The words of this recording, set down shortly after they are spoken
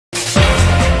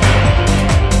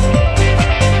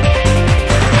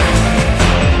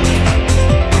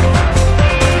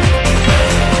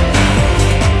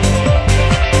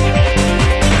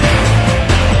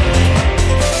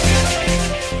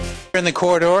in the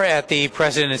corridor at the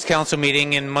President's Council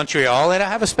meeting in Montreal, and I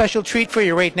have a special treat for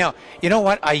you right now. You know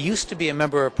what? I used to be a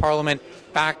member of Parliament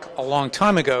back a long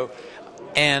time ago,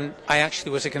 and I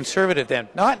actually was a conservative then.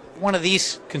 Not one of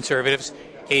these conservatives,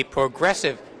 a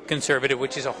progressive conservative,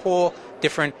 which is a whole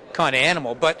different kind of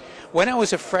animal. But when I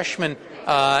was a freshman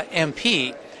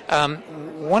MP,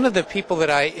 one of the people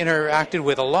that I interacted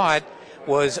with a lot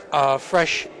was a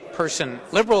fresh person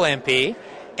Liberal MP,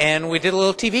 and we did a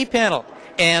little TV panel.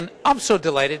 And I'm so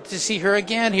delighted to see her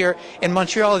again here in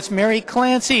Montreal. It's Mary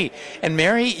Clancy. And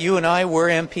Mary, you and I were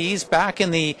MPs back in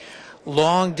the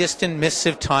long-distant mists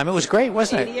of time. It was great,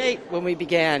 wasn't it? 88 when we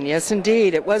began. Yes,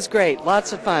 indeed. It was great.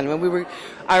 Lots of fun.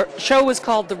 Our show was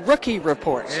called The Rookie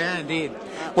Report. Yeah, indeed.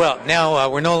 Well, now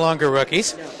we're no longer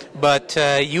rookies, but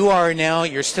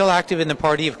you're still active in the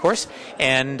party, of course,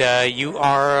 and you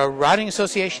are a riding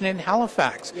association in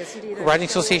Halifax. Yes, indeed. Riding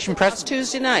association president.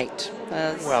 Tuesday night.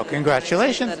 Well,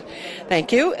 congratulations.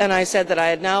 Thank you. And I said that I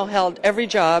had now held every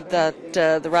job that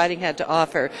the riding had to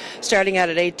offer, starting out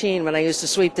at 18 when I used to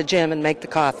sweep the gym and make the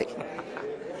coffee.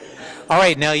 All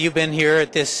right, now you've been here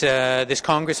at this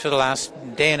Congress for the last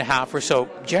day and a half or so.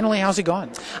 Generally, how's it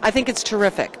gone? I think it's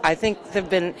terrific. I think there have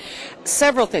been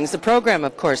several things. The program,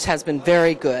 of course, has been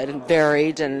very good and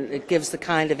varied, and it gives the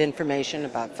kind of information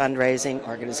about fundraising,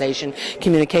 organization,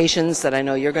 communications that I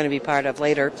know you're going to be part of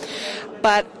later.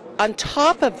 But on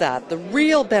top of that, the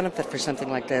real benefit for something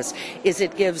like this is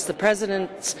it gives the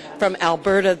presidents from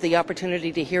Alberta the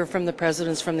opportunity to hear from the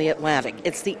presidents from the Atlantic.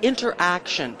 It's the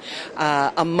interaction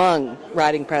among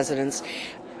riding presidents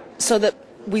so that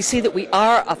we see that we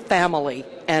are a family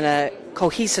and a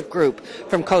cohesive group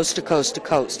from coast to coast to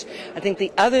coast. I think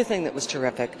the other thing that was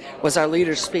terrific was our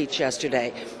leader's speech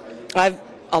yesterday. I've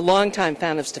a long-time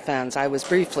fan of Stephan's. I was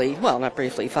briefly, well, not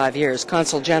briefly, 5 years,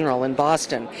 Consul General in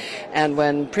Boston. And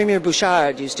when Premier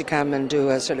Bouchard used to come and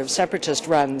do a sort of separatist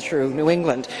run through New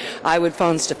England, I would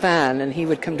phone Stephan and he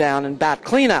would come down and bat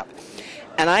cleanup.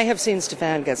 And I have seen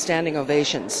Stephan get standing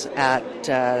ovations at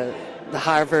the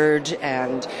Harvard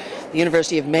and the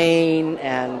University of Maine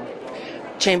and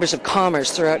chambers of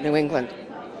commerce throughout New England.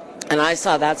 And I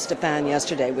saw that Stephan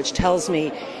yesterday, which tells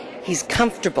me he's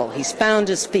comfortable, he's found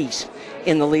his feet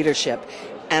in the leadership.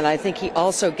 And I think he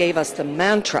also gave us the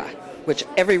mantra, which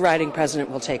every riding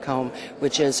president will take home,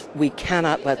 which is, we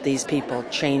cannot let these people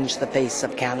change the face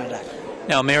of Canada.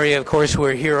 Now, Mary, of course,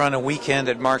 we're here on a weekend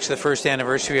that marks the first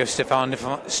anniversary of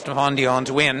Stéphane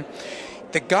Dion's win.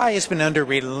 The guy has been under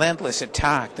relentless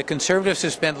attack. The Conservatives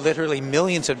have spent literally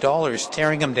millions of dollars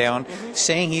tearing him down,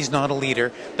 saying he's not a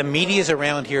leader. The media's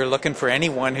around here looking for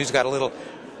anyone who's got a little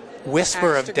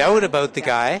whisper of doubt about the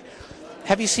guy.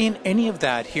 Have you seen any of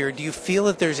that here? Do you feel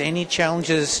that there's any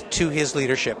challenges to his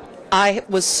leadership? I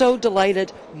was so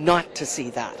delighted not to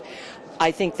see that. I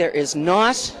think there is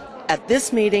not, at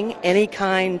this meeting, any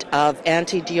kind of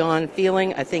anti-Dion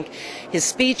feeling. I think his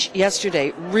speech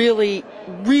yesterday really,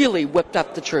 really whipped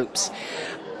up the troops.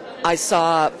 I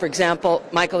saw, for example,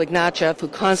 Michael Ignatieff, who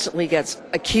constantly gets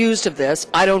accused of this.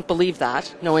 I don't believe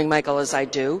that, knowing Michael as I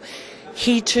do.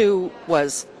 He, too,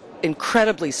 was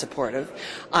incredibly supportive.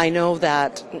 I know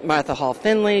that Martha Hall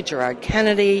Finley, Gerard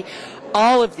Kennedy,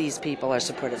 all of these people are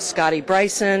supportive. Scotty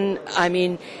Bryson. I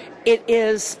mean, it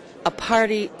is a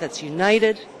party that's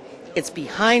united. It's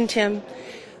behind him.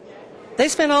 They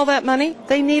spent all that money.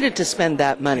 They needed to spend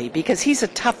that money because he's a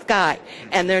tough guy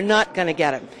and they're not going to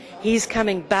get him. He's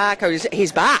coming back, or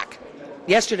he's back.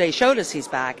 Yesterday showed us he's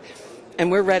back, and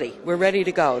we're ready. We're ready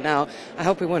to go. Now, I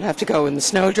hope we won't have to go in the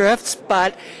snowdrifts,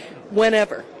 but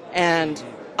whenever. And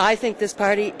I think this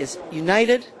party is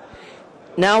united.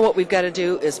 Now what we've got to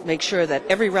do is make sure that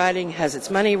every riding has its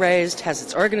money raised, has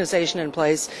its organization in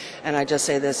place, and I just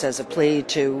say this as a plea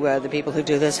to the people who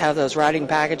do this, have those riding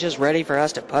packages ready for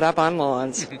us to put up on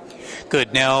lawns.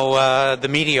 Good. Now, the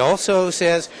media also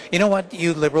says, you know what,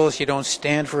 you Liberals, you don't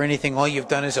stand for anything. All you've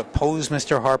done is oppose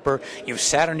Mr. Harper. You've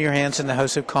sat on your hands in the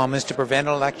House of Commons to prevent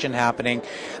an election happening.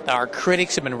 Our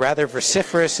critics have been rather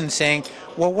vociferous in saying,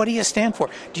 well, what do you stand for?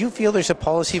 Do you feel there's a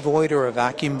policy void or a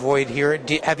vacuum void here?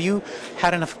 Have you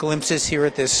had enough glimpses here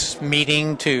at this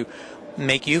meeting to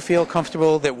make you feel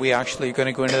comfortable that we actually are going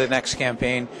to go into the next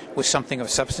campaign with something of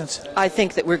substance? I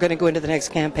think that we're going to go into the next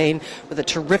campaign with a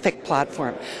terrific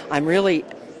platform. I'm really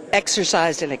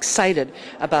exercised and excited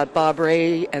about Bob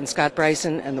Ray and Scott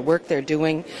Bryson and the work they're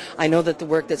doing. I know that the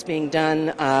work that's being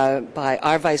done by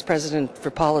our Vice President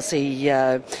for Policy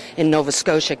in Nova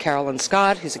Scotia, Carolyn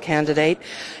Scott, who's a candidate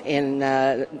in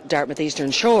Dartmouth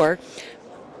Eastern Shore,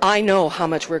 I know how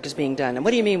much work is being done. And what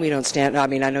do you mean we don't stand? I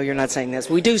mean, I know you're not saying this.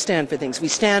 We do stand for things. We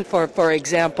stand for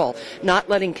example, not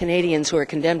letting Canadians who are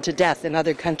condemned to death in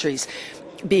other countries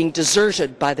being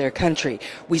deserted by their country.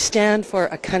 We stand for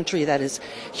a country that is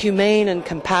humane and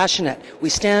compassionate. We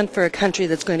stand for a country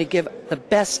that's going to give the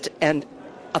best and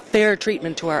a fair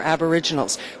treatment to our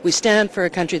Aboriginals. We stand for a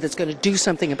country that's going to do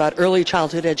something about early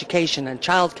childhood education and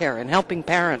childcare and helping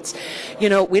parents. You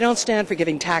know, we don't stand for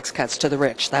giving tax cuts to the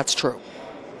rich. That's true.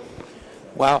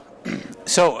 Wow.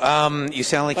 So, you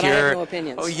sound like But you're... I have no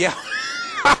opinions. Oh, yeah.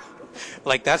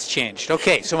 Like that's changed.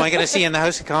 Okay, so am I going to see you in the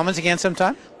House of Commons again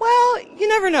sometime? Well, you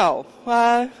never know.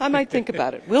 I might think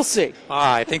about it. We'll see.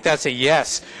 I think that's a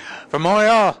yes. From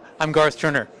Montreal, I'm Garth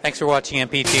Turner. Thanks for watching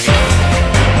MPtv.